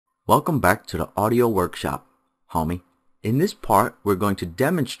Welcome back to the audio workshop, homie. In this part, we're going to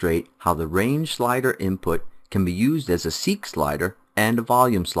demonstrate how the range slider input can be used as a seek slider and a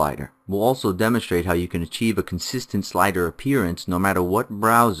volume slider. We'll also demonstrate how you can achieve a consistent slider appearance no matter what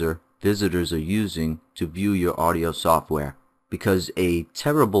browser visitors are using to view your audio software. Because a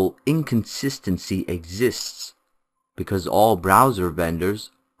terrible inconsistency exists because all browser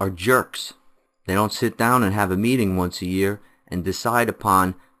vendors are jerks. They don't sit down and have a meeting once a year and decide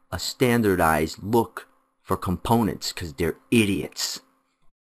upon a standardized look for components because they're idiots.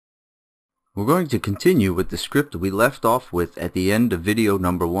 We're going to continue with the script we left off with at the end of video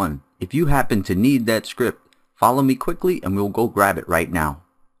number 1. If you happen to need that script, follow me quickly and we'll go grab it right now.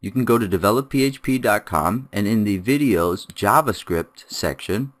 You can go to developphp.com, and in the videos JavaScript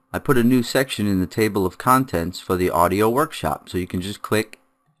section, I put a new section in the table of contents for the audio workshop. So you can just click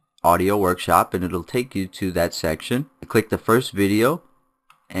audio workshop and it'll take you to that section. Click the first video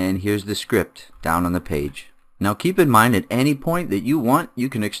and here's the script down on the page. Now keep in mind, at any point that you want, you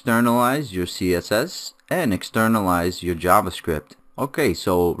can externalize your CSS and externalize your JavaScript. Okay,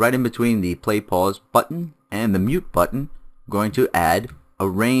 so right in between the play pause button and the mute button, I'm going to add a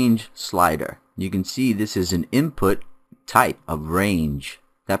range slider. You can see this is an input type of range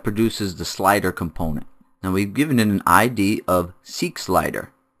that produces the slider component. Now we've given it an ID of seek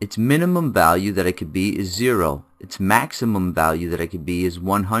slider. Its minimum value that it could be is 0. Its maximum value that it could be is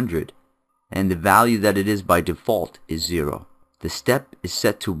 100. And the value that it is by default is 0. The step is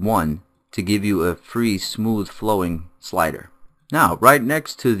set to 1 to give you a free, smooth flowing slider. Now right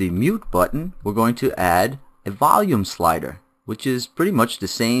next to the mute button, we're going to add a volume slider, which is pretty much the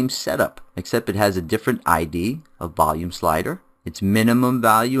same setup, except it has a different ID of volume slider. Its minimum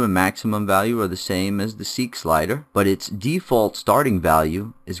value and maximum value are the same as the seek slider, but its default starting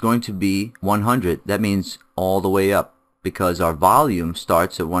value is going to be 100. That means all the way up, because our volume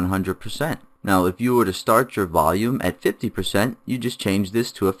starts at 100%. Now if you were to start your volume at 50%, you just change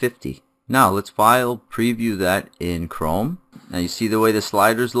this to a 50. Now let's file, preview that in Chrome. Now you see the way the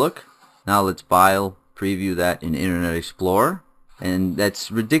sliders look? Now let's file, preview that in Internet Explorer, and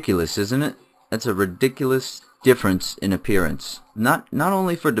that's ridiculous, isn't it? That's a ridiculous difference in appearance. Not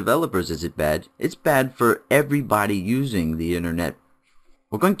only for developers is it bad, it's bad for everybody using the internet.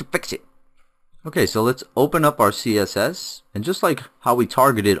 We're going to fix it. Okay, so let's open up our CSS, and just like how we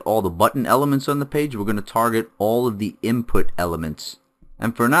targeted all the button elements on the page, we're going to target all of the input elements.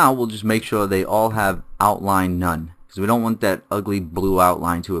 And for now, we'll just make sure they all have outline none, because we don't want that ugly blue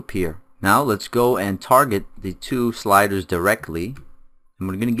outline to appear. Now let's go and target the two sliders directly, and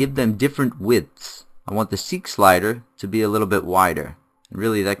we're going to give them different widths. I want the seek slider to be a little bit wider. And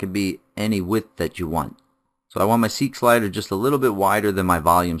really that could be any width that you want. So I want my seek slider just a little bit wider than my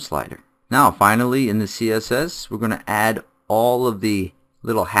volume slider. Now finally in the CSS, we're going to add all of the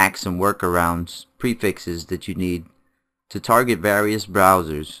little hacks and workarounds, prefixes that you need to target various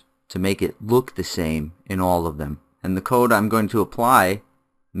browsers to make it look the same in all of them. And the code I'm going to apply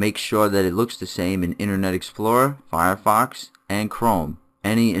makes sure that it looks the same in Internet Explorer, Firefox, and Chrome.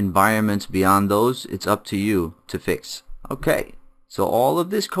 Any environments beyond those, it's up to you to fix. Okay, so all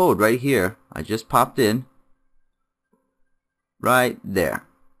of this code right here, I just popped in right there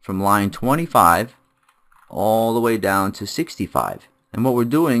from line 25 all the way down to 65. And what we're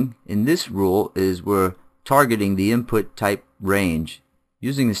doing in this rule is we're targeting the input type range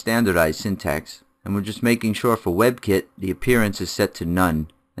using the standardized syntax, and we're just making sure for WebKit the appearance is set to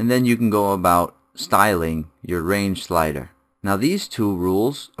none, and then you can go about styling your range slider. Now these two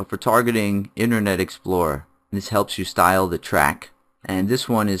rules are for targeting Internet Explorer. This helps you style the track, and this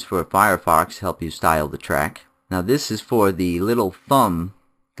one is for Firefox, help you style the track. Now this is for the little thumb,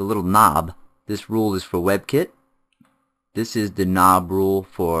 the little knob. This rule is for WebKit. This is the knob rule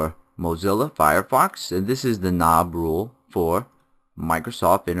for Mozilla Firefox, and this is the knob rule for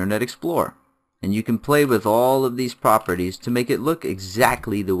Microsoft Internet Explorer. And you can play with all of these properties to make it look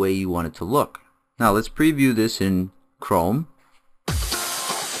exactly the way you want it to look. Now let's preview this in Chrome.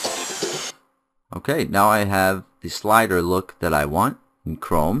 Okay, now I have the slider look that I want in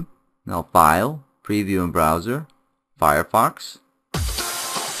Chrome. Now File, Preview in Browser, Firefox.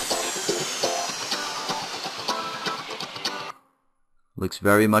 Looks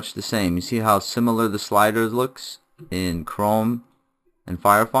very much the same. You see how similar the slider looks in Chrome and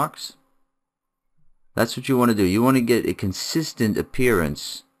Firefox? That's what you want to do. You want to get a consistent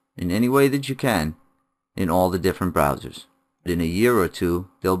appearance in any way that you can in all the different browsers. In a year or two,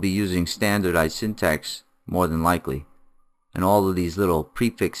 they'll be using standardized syntax more than likely, and all of these little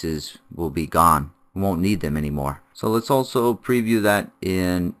prefixes will be gone. We won't need them anymore. So let's also preview that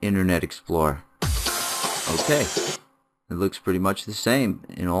in Internet Explorer. Okay, It looks pretty much the same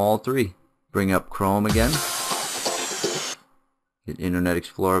in all three. Bring up Chrome again. Get Internet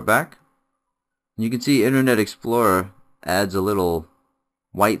Explorer back. And you can see Internet Explorer adds a little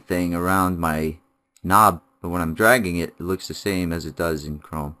white thing around my knob, but when I'm dragging it, it looks the same as it does in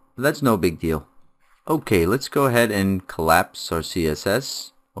Chrome. But that's no big deal. Okay, let's go ahead and collapse our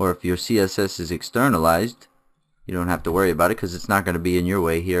CSS, or if your CSS is externalized, you don't have to worry about it because it's not going to be in your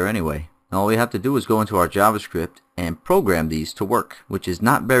way here anyway. And all we have to do is go into our JavaScript and program these to work, which is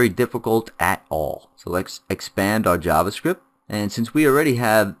not very difficult at all. So let's expand our JavaScript. And since we already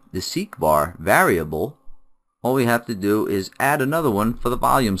have the seek bar variable, all we have to do is add another one for the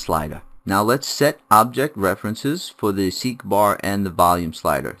volume slider. Now let's set object references for the seek bar and the volume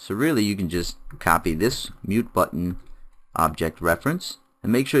slider. So really you can just copy this mute button object reference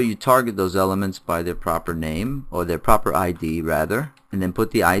and make sure you target those elements by their proper name, or their proper ID rather, and then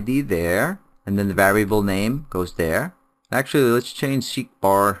put the ID there, and then the variable name goes there. Actually, let's change seek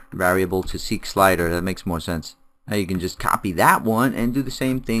bar variable to seek slider. That makes more sense. Now you can just copy that one and do the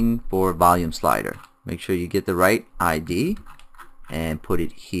same thing for volume slider. Make sure you get the right ID and put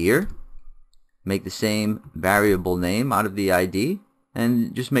it here. Make the same variable name out of the ID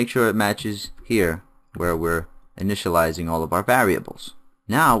and just make sure it matches here where we're initializing all of our variables.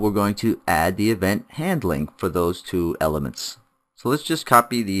 Now we're going to add the event handling for those two elements. So let's just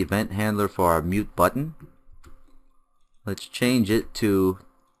copy the event handler for our mute button. Let's change it to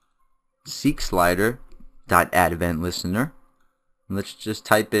seek slider .add event listener. And let's just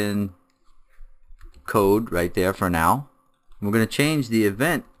type in code right there for now. We're going to change the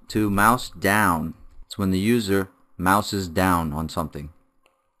event to mouse down. It's when the user mouses down on something.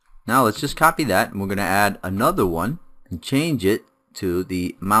 Now let's just copy that, and we're going to add another one and change it to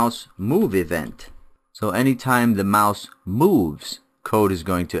the mouse move event. So anytime the mouse moves, code is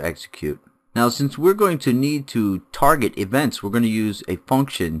going to execute. Now since we're going to need to target events, we're going to use a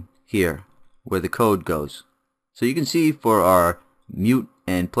function here where the code goes. So you can see for our mute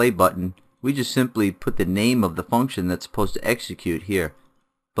and play button, we just simply put the name of the function that's supposed to execute here.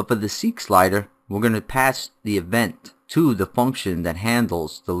 But for the seek slider, we're going to pass the event to the function that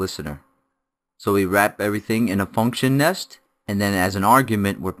handles the listener. So we wrap everything in a function nest, and then as an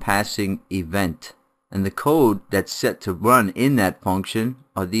argument we're passing event. And the code that's set to run in that function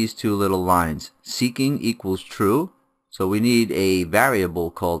are these two little lines. Seeking equals true. So we need a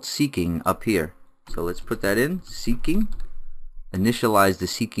variable called seeking up here. So let's put that in, seeking. Initialize the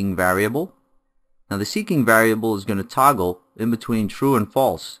seeking variable. Now the seeking variable is going to toggle in between true and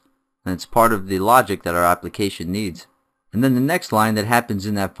false. And it's part of the logic that our application needs. And then the next line that happens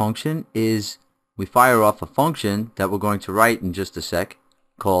in that function is we fire off a function that we're going to write in just a sec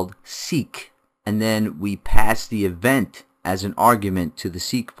called seek. And then we pass the event as an argument to the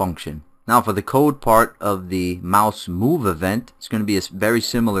seek function. Now for the code part of the mouse move event, it's going to be a very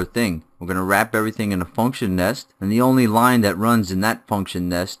similar thing. We're going to wrap everything in a function nest, and the only line that runs in that function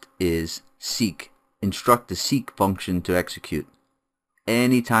nest is seek. Instruct the seek function to execute.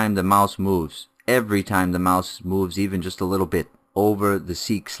 Anytime the mouse moves, every time the mouse moves even just a little bit over the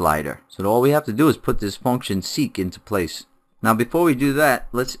seek slider. So all we have to do is put this function seek into place. Now before we do that,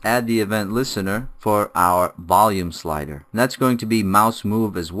 let's add the event listener for our volume slider. And that's going to be mouse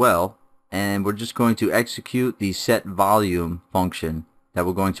move as well, and we're just going to execute the set volume function that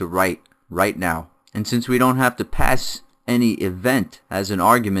we're going to write right now. And since we don't have to pass any event as an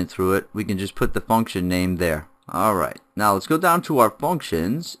argument through it, we can just put the function name there. Alright, now let's go down to our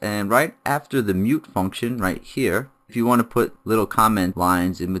functions, and right after the mute function right here, if you want to put little comment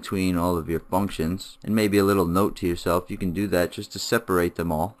lines in between all of your functions and maybe a little note to yourself, you can do that just to separate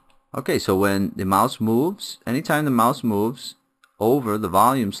them all. Okay, so when the mouse moves, anytime the mouse moves over the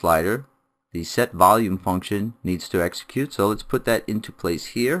volume slider, the set volume function needs to execute. So let's put that into place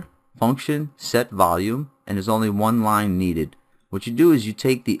here. Function set volume, and there's only one line needed. What you do is you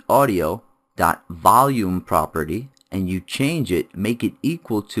take the audio.volume property and you change it, make it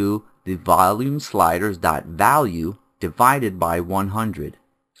equal to the volume sliders.value divided by 100.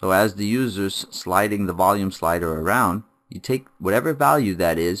 So as the user's sliding the volume slider around, you take whatever value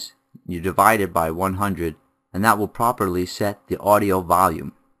that is, you divide it by 100, and that will properly set the audio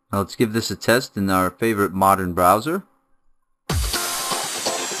volume. Now let's give this a test in our favorite modern browser.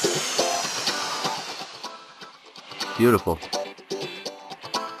 Beautiful.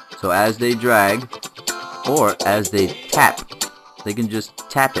 So as they drag or as they tap, they can just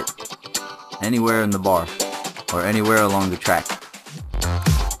tap it anywhere in the bar or anywhere along the track.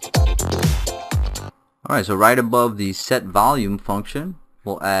 Alright, so right above the set volume function,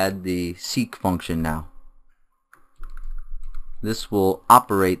 we'll add the seek function now. This will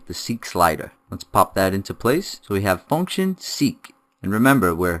operate the seek slider. Let's pop that into place. So we have function seek. And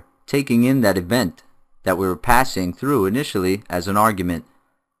remember, we're taking in that event that we were passing through initially as an argument.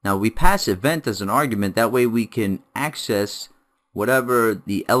 Now we pass event as an argument, that way we can access whatever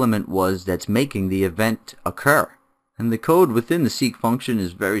the element was that's making the event occur. And the code within the seek function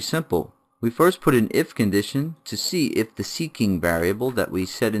is very simple. We first put an if condition to see if the seeking variable that we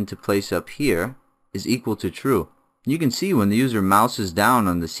set into place up here is equal to true. You can see when the user mouses down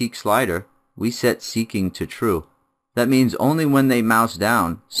on the seek slider, we set seeking to true. That means only when they mouse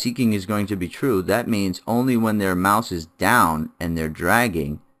down, seeking is going to be true. That means only when their mouse is down and they're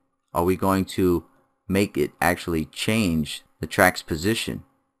dragging are we going to make it actually change the track's position.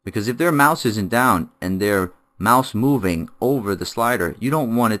 Because if their mouse isn't down and their mouse moving over the slider, you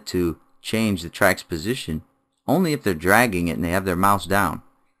don't want it to change the track's position. Only if they're dragging it and they have their mouse down.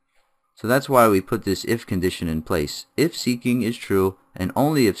 So that's why we put this if condition in place. If seeking is true and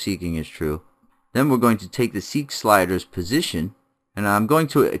only if seeking is true, then we're going to take the seek slider's position, and I'm going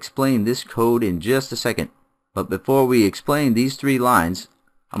to explain this code in just a second. But before we explain these 3 lines,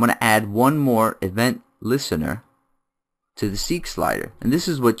 I'm going to add one more event listener to the seek slider. And this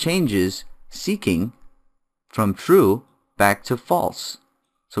is what changes seeking from true back to false.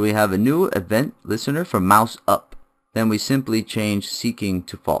 So we have a new event listener for mouse up. Then we simply change seeking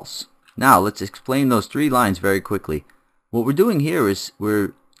to false. Now let's explain those 3 lines very quickly. What we're doing here is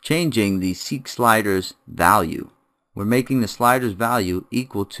we're changing the seek slider's value. We're making the slider's value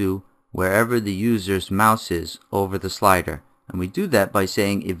equal to wherever the user's mouse is over the slider. And we do that by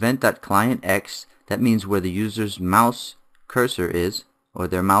saying event.clientX. That means where the user's mouse cursor is, or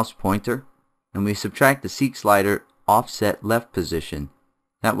their mouse pointer. And we subtract the seek slider offset left position.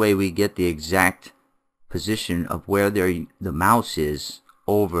 That way we get the exact position of where the mouse is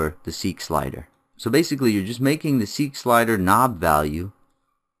over the seek slider. So basically you're just making the seek slider knob value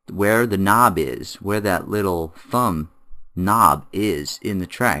where the knob is, where that little thumb knob is in the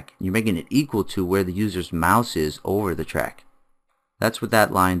track. You're making it equal to where the user's mouse is over the track. That's what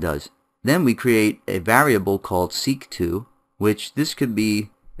that line does. Then we create a variable called seek2, which this could be,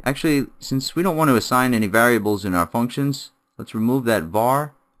 actually, since we don't want to assign any variables in our functions, let's remove that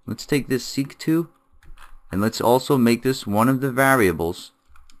var. Let's take this seek2 and let's also make this one of the variables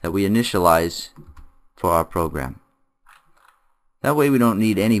that we initialize for our program. That way we don't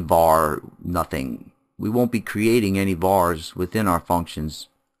need any var, nothing. We won't be creating any vars within our functions.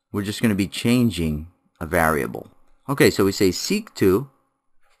 We're just going to be changing a variable. Okay, so we say seek2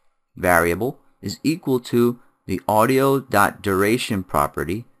 variable is equal to the audio.duration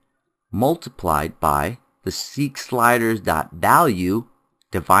property multiplied by the seek sliders.value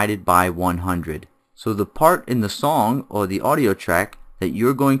divided by 100. So the part in the song or the audio track that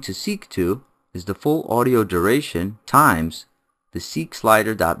you're going to seek to is the full audio duration times the seek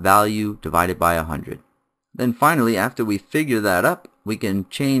slider.value divided by 100. Then finally, after we figure that up, we can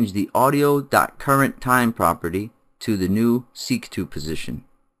change the audio.currentTime property to the new seek2 position.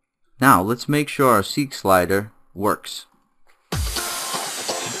 Now let's make sure our seek slider works.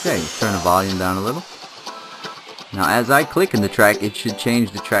 Okay, turn the volume down a little. Now as I click in the track, it should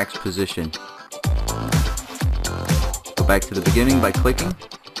change the track's position. Go back to the beginning by clicking.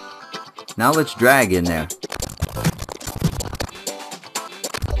 Now let's drag in there.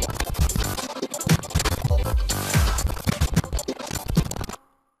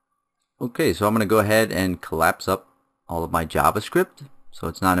 Okay, so I'm going to go ahead and collapse up all of my JavaScript so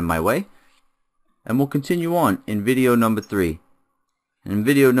it's not in my way. And we'll continue on in video number 3. In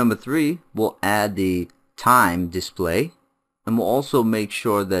video number 3, we'll add the time display, and we'll also make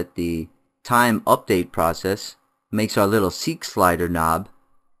sure that the time update process makes our little seek slider knob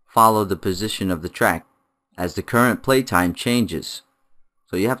follow the position of the track as the current playtime changes.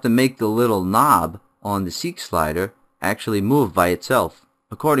 So you have to make the little knob on the seek slider actually move by itself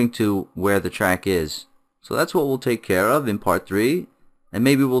according to where the track is. So that's what we'll take care of in part 3, and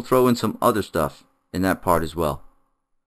maybe we'll throw in some other stuff in that part as well.